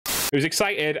Who's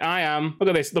excited? I am. Look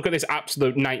at this. Look at this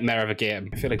absolute nightmare of a game.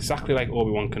 I feel exactly like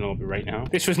Obi-Wan Kenobi right now.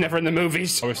 This was never in the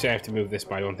movies. Obviously, I have to move this,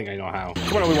 but I don't think I know how.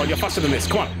 Come on, Obi-Wan. You're faster than this.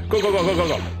 Come on. Go, go, go, go, go,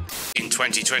 go. In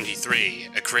 2023,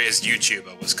 a crazed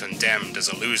YouTuber was condemned as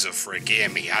a loser for a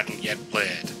game he hadn't yet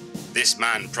played. This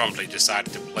man promptly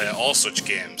decided to play all such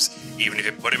games, even if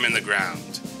it put him in the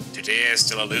ground. Today,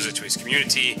 still a loser to his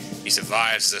community, he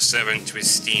survives as a servant to his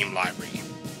Steam library.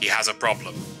 He has a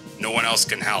problem. No one else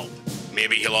can help.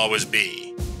 Maybe he'll always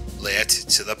be late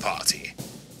to the party.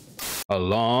 A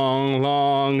long,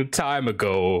 long time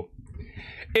ago,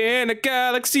 in a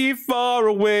galaxy far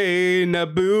away,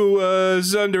 Naboo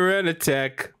was under an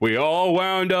attack. We all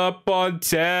wound up on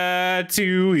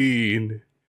Tatooine.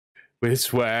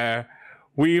 It's where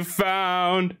we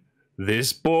found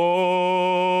this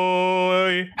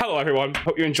boy. Hello, everyone.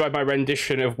 Hope you enjoyed my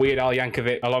rendition of Weird Al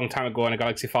Yankovic a long time ago in a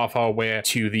galaxy far, far away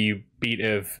to the beat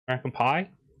of American Pie.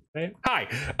 Hi.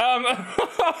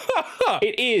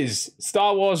 It is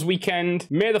Star Wars weekend.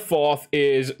 May the 4th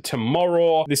is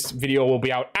tomorrow. This video will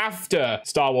be out after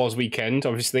Star Wars weekend,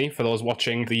 obviously, for those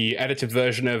watching the edited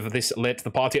version of this late to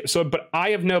the party episode. But I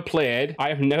have never played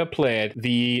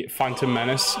the Phantom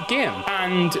Menace game.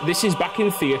 And this is back in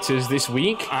theaters this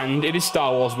week, and it is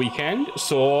Star Wars weekend.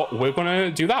 So we're gonna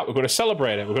do that. We're gonna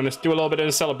celebrate it. We're gonna do a little bit of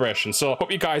a celebration. So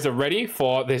hope you guys are ready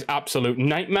for this absolute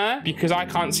nightmare, because I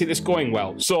can't see this going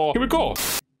well. So here we go.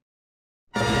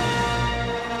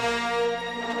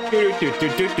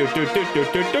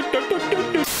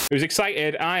 Who's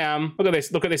excited? I am. Look at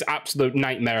this. Look at this absolute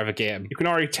nightmare of a game. You can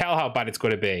already tell how bad it's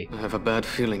going to be. I have a bad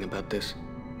feeling about this.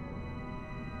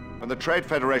 When the Trade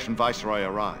Federation Viceroy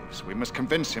arrives, we must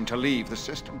convince him to leave the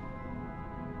system.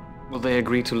 Will they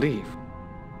agree to leave?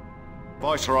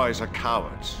 Viceroys are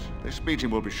cowards. This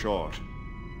meeting will be short.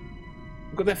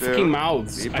 Look at their freaking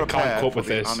mouths. I can't cope with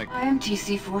this. I am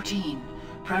TC-14,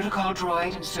 protocol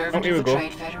droid and servant of the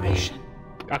Trade Federation.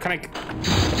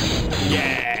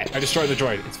 Yeah! I destroyed the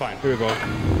droid. It's fine. Here we go.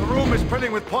 The room is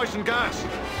filling with poison gas.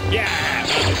 Yeah!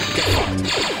 Get fucked.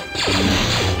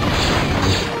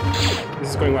 This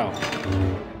is going well.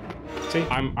 See?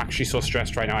 I'm actually so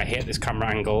stressed right now. I hate this camera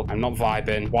angle. I'm not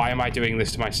vibing. Why am I doing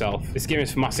this to myself? This game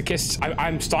is for masochists.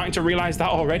 I'm starting to realize that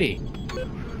already.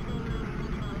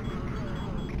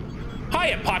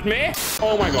 Hiya, Padme!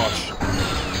 Oh my gosh.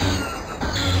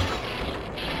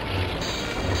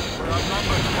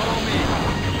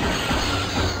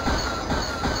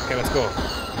 Okay, let's go.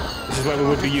 This is where we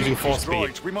would be using force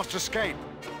speed. We must escape.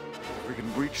 If we can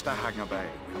reach the hangar bay,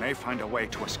 we may find a way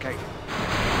to escape.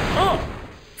 Oh!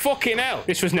 Fucking hell!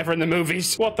 This was never in the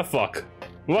movies. What the fuck?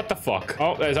 What the fuck?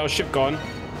 Oh, there's our ship gone.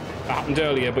 That happened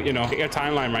earlier, but you know, get your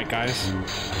timeline right, guys.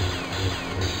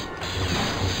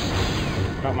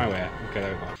 Out my way. Okay,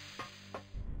 there we go.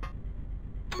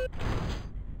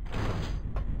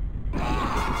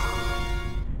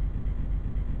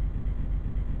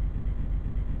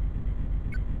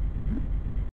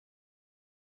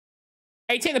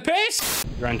 Hey, take the pace!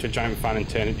 Ran to a giant fan and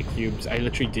turned into cubes. I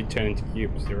literally did turn into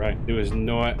cubes, you're right. There was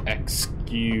no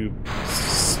excuse.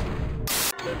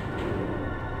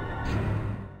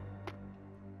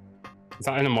 Is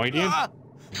that an Emoidian?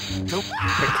 Get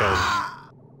killed.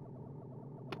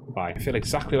 Bye. I feel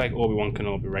exactly like Obi-Wan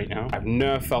Kenobi right now. I've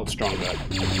never felt stronger.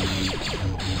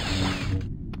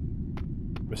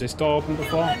 Was this door open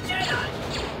before?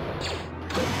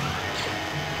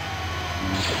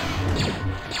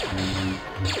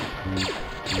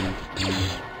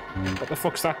 What the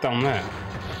fuck's that down there?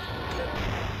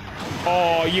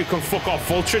 Oh, you can fuck off,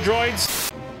 vulture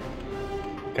droids?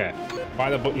 Okay. Why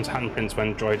are the buttons handprints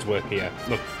when droids work here?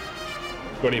 Look.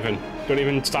 Don't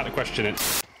even start to question it.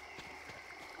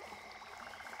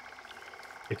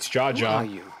 It's Jar Jar. Who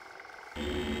are you?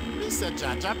 Mr.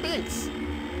 Jar Jar Binks.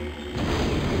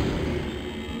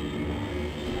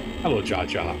 Hello, Jar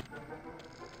Jar.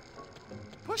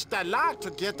 Push the log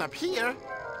to get up here.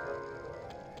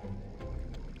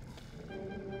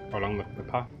 Along the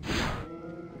path.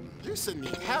 You should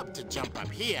need help to jump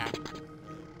up here.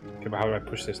 Okay, but how do I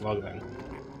push this log then?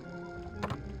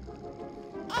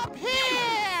 Up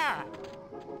here!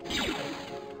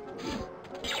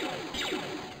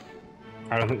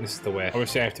 I don't think this is the way.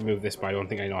 Obviously, I have to move this, but I don't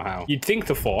think I know how. You'd think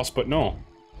the Force, but no.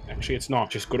 Actually, it's not.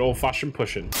 Just good old-fashioned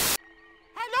pushing.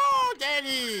 Hello,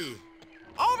 Daddy!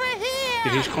 Over here!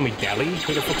 Did he just call me Deli?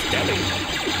 Who the fuck's Deli?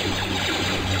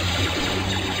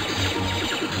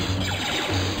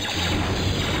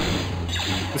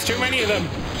 There's too many of them.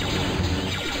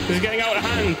 This is getting out of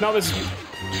hand. Now there's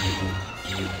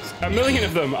a million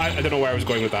of them. I don't know where I was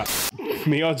going with that.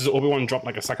 Me odds Obi-Wan dropped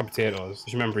like a sack of potatoes.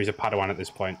 Just remember, he's a Padawan at this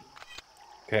point.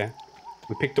 Okay.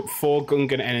 We picked up 4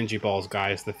 Gungan energy balls,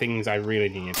 guys. The things I really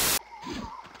need.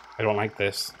 I don't like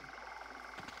this.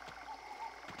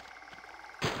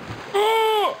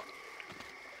 Oh!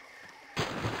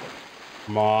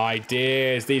 My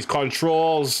dears, these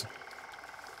controls.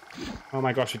 Oh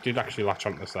my gosh, it did actually latch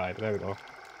onto the side. There we go.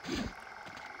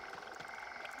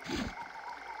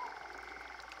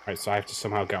 Right, so I have to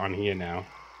somehow get on here now. And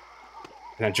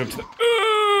then jump to the...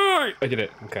 I did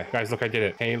it. Okay, guys, look, I did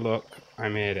it. Hey, look, I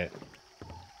made it.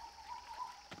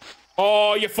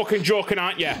 Oh, you're fucking joking,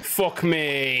 aren't you? Fuck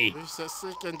me. Is the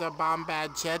second the bomb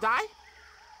bad Jedi?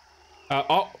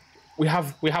 Oh, we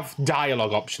have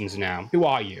dialogue options now. Who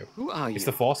are you? Who are you? It's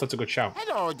the Force. That's a good shout.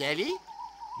 Hello, Deli.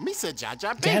 Mr. Jar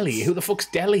Jar Binks. Deli? Who the fuck's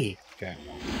Deli? Okay.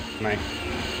 Nice.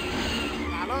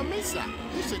 Hello, Misa.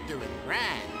 You should do it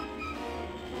grand.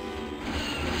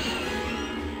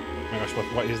 Oh my gosh,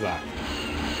 what is that?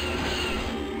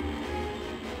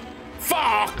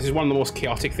 Fuck! This is one of the most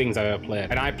chaotic things I've ever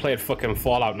played. And I played fucking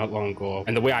Fallout not long ago.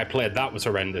 And the way I played that was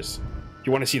horrendous. If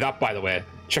you want to see that, by the way,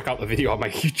 check out the video on my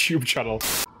YouTube channel.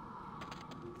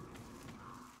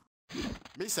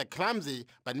 Misa clumsy,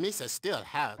 but Misa still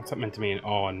helps. What's that meant to mean?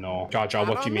 Oh no. Jar Jar,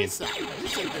 what do you mean? Misa. You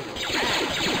should do it grand.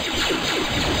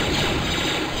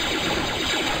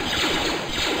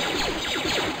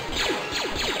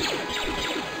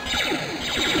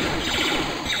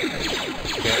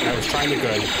 I was trying to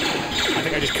go. I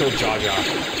think I just killed Jar Jar.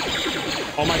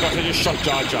 Oh my gosh, I just shot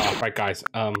Jar Jar. Right, guys.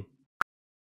 Follow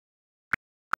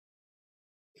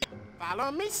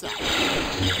Misa.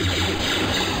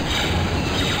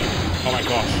 Oh my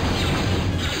gosh.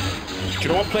 Do you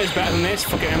know what plays better than this?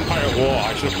 Fucking Empire at War.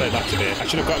 I should have played that today. I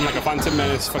should have gotten like a Phantom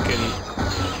Menace fucking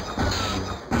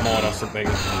mod or something.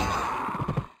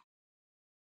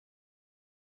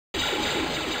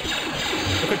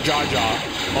 Look at Jar Jar.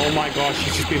 Oh my gosh,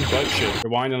 he's just been butchered.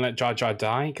 Rewind and let Jar Jar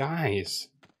die? Guys.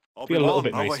 Be a little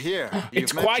bit nice. Over here.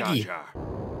 It's You've met Quaggy. Jar Jar.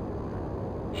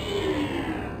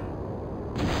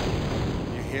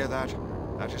 You hear that?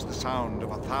 That is the sound of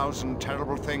 1,000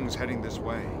 terrible things heading this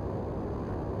way.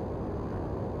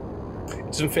 It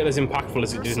doesn't feel as impactful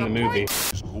as it did in the movie.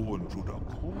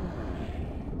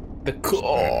 The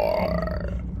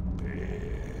core.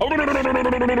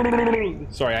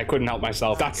 Sorry, I couldn't help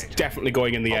myself. That's definitely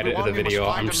going in the edit of the video.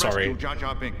 I'm sorry.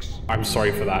 I'm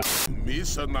sorry for that.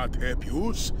 Misa not help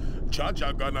use. Jar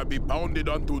Jar gonna be pounded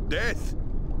unto death.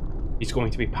 He's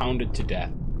going to be pounded to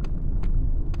death.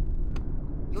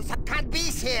 You can't be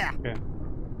here. Yeah.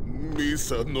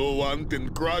 Misa no wanting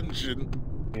crunching.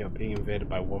 We are being invaded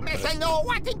by one person. Misa no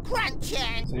wanting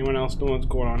crunching. Does anyone else know what's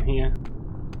going on here?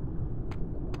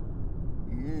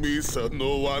 Misa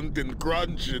no wanting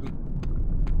crunching.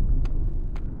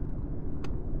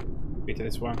 Be to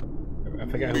this one. I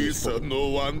forget who Misa no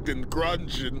wanting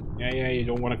crunching. Yeah, you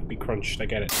don't want to be crunched. I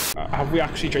get it. Have we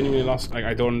actually genuinely lost? Like,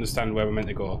 I don't understand where we're meant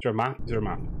to go. Is there a map? Is there a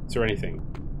map? Is there anything?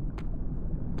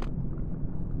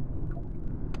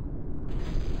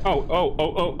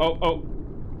 Oh.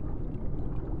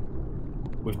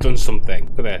 We've done something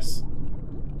for this.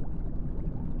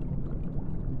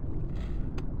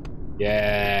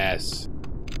 Yes.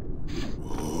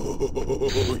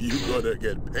 Oh, you gonna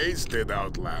get pasted,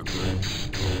 Outlander.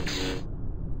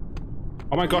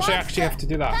 Oh my gosh, I actually have to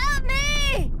do that. Help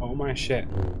me! Oh my shit.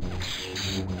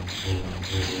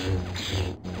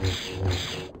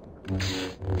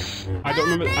 I don't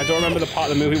remember the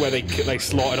part of the movie where they like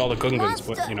slaughtered all the Gungans,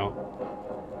 but you know.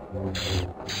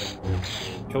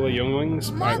 Kill the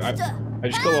younglings? I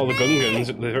just kill all the Gungans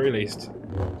at the very least.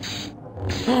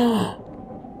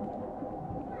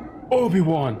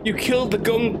 Obi-Wan, you killed the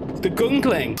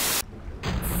Gungling.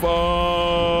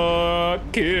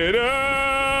 Fucking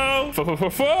hell!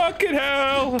 Fucking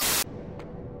hell!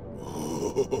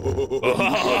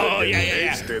 Oh,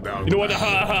 yeah. You know what the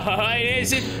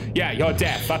is it? Yeah, you're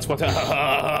deaf. That's what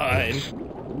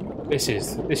This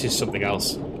is something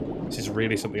else. This is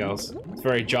really something else. It's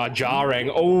very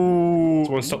jarring. Oh,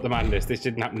 someone stop the madness. This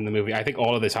didn't happen in the movie. I think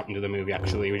all of this happened in the movie,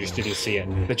 actually. We just didn't see it.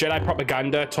 The Jedi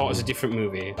propaganda taught us a different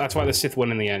movie. That's why the Sith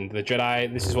won in the end. The Jedi,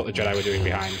 this is what the Jedi were doing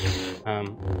behind.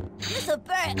 You're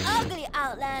very ugly,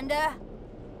 Outlander.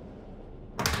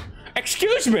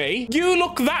 Excuse me? You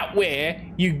look that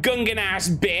way, you Gungan ass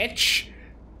bitch.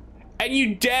 And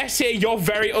you dare say you're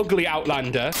very ugly,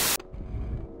 Outlander.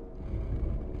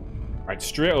 Right,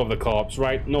 straight over the corpse,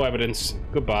 right? No evidence.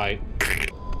 Goodbye.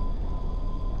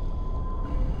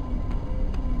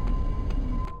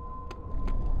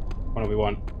 What do we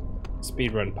want?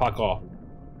 Speedrun, parkour.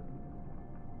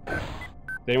 Does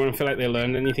anyone feel like they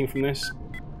learned anything from this?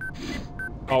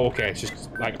 Oh, okay. It's just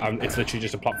like it's literally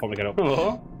just a platform to get up.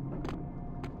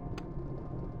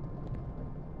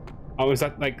 Oh, is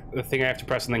that like the thing I have to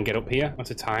press and then get up here?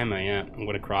 What's a timer? Yeah, I'm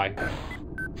gonna cry.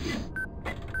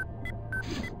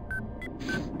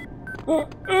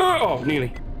 Oh,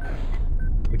 nearly.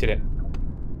 We did it.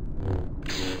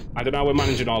 I don't know how we're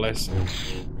managing all this.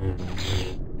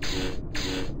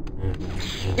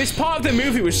 This part of the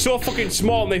movie was so fucking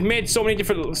small, and they've made so many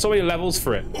levels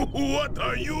for it. What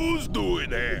are you doing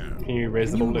here? Can you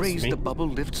raise the bubble lifts for me? the bubble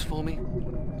lifts for me?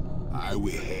 I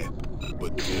will help,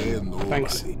 but tell nobody.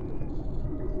 Thanks.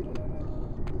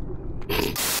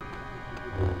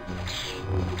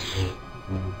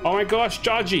 Oh my gosh,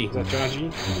 Georgie! Is that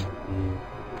Georgie?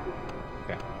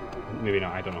 Okay. Maybe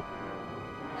not, I don't know.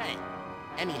 Hey,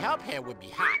 any help here would be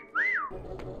hot.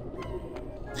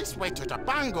 This way to the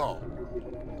bungo. Do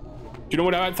you know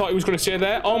what I thought he was going to say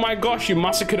there? Oh my gosh, you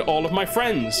massacred all of my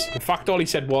friends. In fact, all he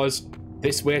said was,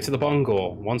 this way to the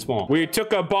bongo. Once more. We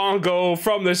took a bongo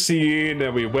from the scene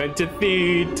and we went to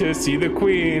Theed to see the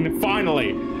queen.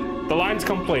 Finally, the line's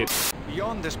complete.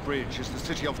 Beyond this bridge is the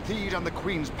city of Theed and the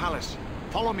Queen's palace.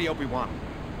 Follow me, Obi-Wan.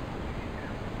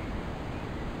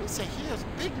 This here's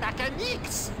big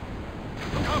mechanics.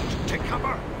 Look out! Take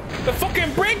cover! The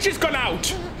fucking bridge has gone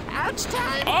out! Ouch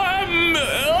time! Oh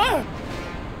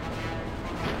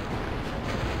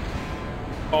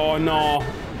no.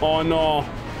 Oh no.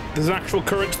 There's an actual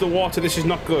current to the water. This is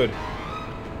not good.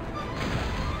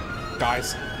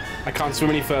 Guys, I can't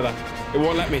swim any further. It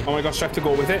won't let me. Oh my gosh, I have to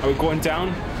go with it. Are we going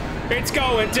down? It's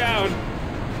going down!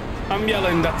 I'm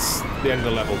yelling. That's the end of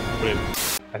the level. Brilliant.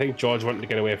 I think George wanted to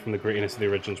get away from the grittiness of the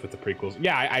originals with the prequels.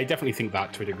 Yeah, I definitely think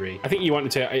that to a degree. I think he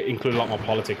wanted to include a lot more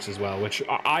politics as well, which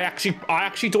I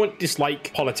actually don't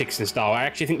dislike politics in Star Wars. I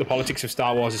actually think the politics of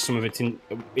Star Wars is some of its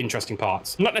interesting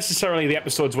parts. Not necessarily the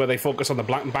episodes where they focus on the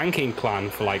banking plan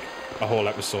for like a whole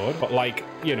episode, but like,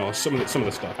 you know, some of the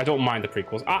stuff. I don't mind the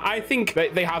prequels. I think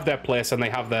they have their place and they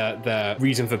have their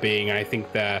reason for being, and I think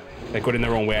they're good in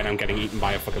their own way, and I'm getting eaten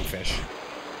by a fucking fish.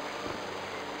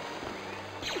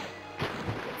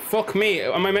 Fuck me.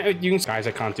 Am I meant to... Guys,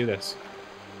 I can't do this.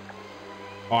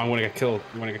 Oh, I'm gonna get killed.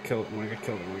 I'm gonna get killed. I'm gonna get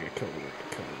killed. I'm gonna get killed. I'm gonna get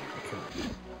killed. I'm gonna get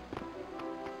killed.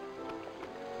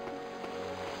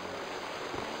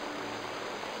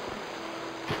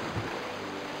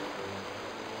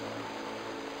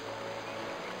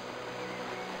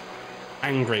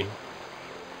 Angry.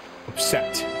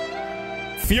 Upset.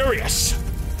 Furious.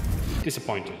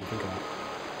 Disappointed. Think of that.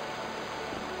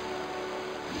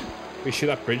 We shoot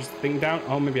that bridge thing down?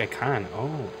 Oh, maybe I can.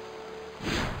 Oh.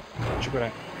 Check it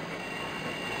out.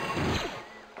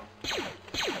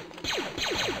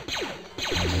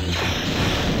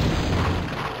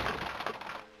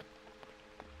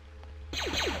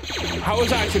 How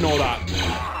was I to know that?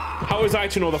 How was I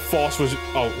to know the force was...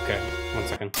 Oh, okay. 1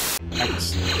 second.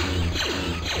 Thanks.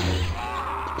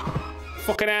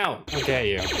 Fucking hell. How dare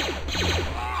you?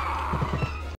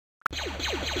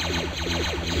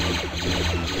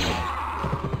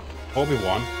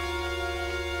 Obi-Wan.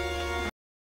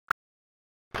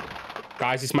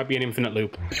 Guys, this might be an infinite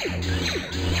loop.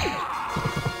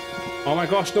 Oh my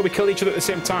gosh, no, we killed each other at the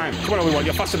same time. Come on, Obi-Wan,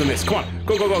 you're faster than this. Come on.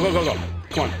 Go, go, go, go, go, go.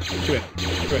 Come on. Do it.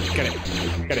 Do it. Get it.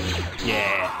 Get it.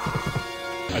 Yeah.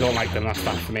 I don't like them. That's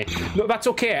bad for me. No, that's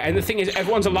okay. And the thing is,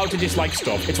 everyone's allowed to dislike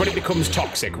stuff. It's when it becomes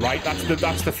toxic, right?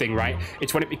 That's the thing, right?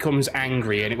 It's when it becomes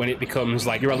angry and when it becomes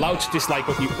like you're allowed to dislike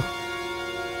what you...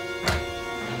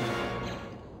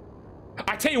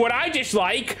 I tell you what I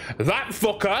dislike, that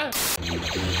fucker.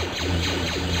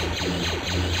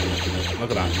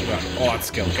 Look at that. Look at that. Oh, that's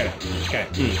skill. Get it. Get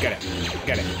it. Get it.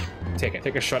 Get it. Take it.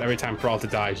 Take a shot every time Peralta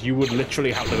dies. You would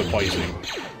literally have liver poisoning.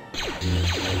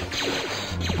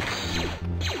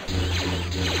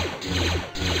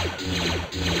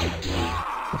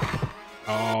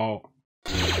 Oh.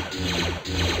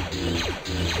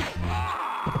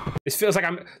 This feels like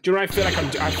I'm... Do you know what I feel like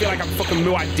I feel like I'm fucking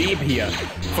Muad'Dib here.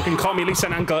 Fucking call me Lisa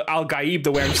and Al-Gaib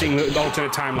the way I'm seeing the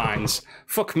alternate timelines.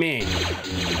 Fuck me.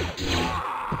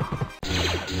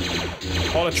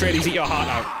 All the tradies eat your heart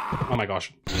out. Oh my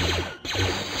gosh.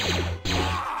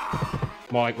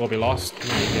 More like we'll be lost.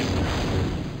 No, you did.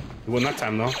 You won that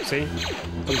time though, see?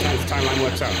 Sometimes the timeline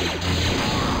works out.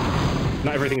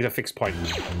 Not everything is a fixed point.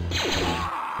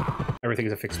 Everything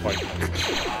is a fixed point.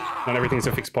 Not everything is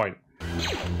a fixed point.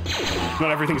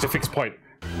 Not everything is a fixed point.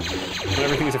 Not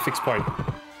everything is a fixed point.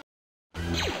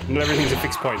 Not everything is a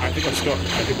fixed point. I think we're stuck.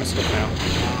 I think we're stuck now.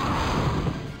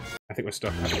 I think we're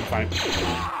stuck. I think we're fine.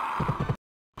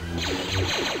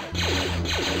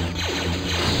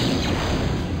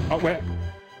 Oh, wait.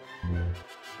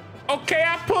 Okay,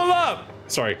 I pull up!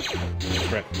 Sorry.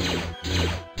 Right.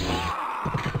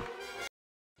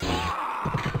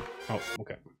 Oh,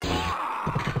 okay.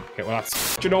 Okay, Okay, well,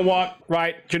 that's... Do you know what?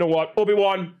 Right, do you know what?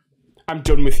 Obi-Wan, I'm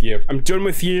done with you. I'm done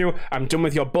with you. I'm done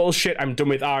with your bullshit. I'm done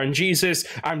with RNGesus.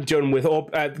 I'm done with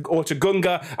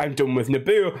Otogunga. I'm done with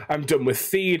Naboo. I'm done with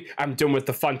Theed. I'm done with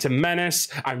the Phantom Menace.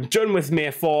 I'm done with May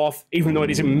 4th, even though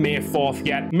it isn't May 4th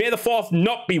yet. May the 4th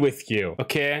not be with you,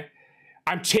 okay?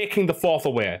 I'm taking the 4th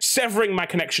away. Severing my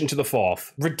connection to the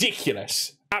 4th.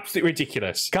 Ridiculous. Absolutely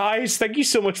ridiculous. Guys, thank you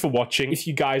so much for watching. If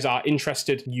you guys are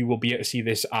interested, you will be able to see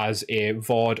this as a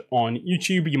VOD on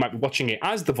YouTube. You might be watching it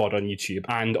as the VOD on YouTube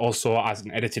and also as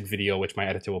an edited video, which my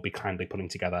editor will be kindly putting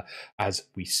together as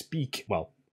we speak.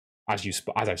 Well, as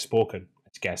I've spoken, I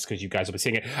guess, because you guys will be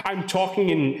seeing it. I'm talking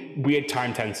in weird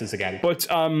time tenses again. But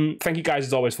thank you guys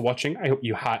as always for watching. I hope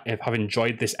you have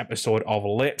enjoyed this episode of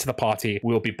Late to the Party.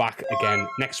 We'll be back again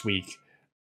next week.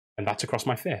 And that's across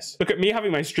my face. Look at me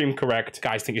having my stream correct.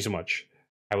 Guys, thank you so much.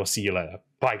 I will see you later.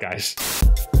 Bye, guys.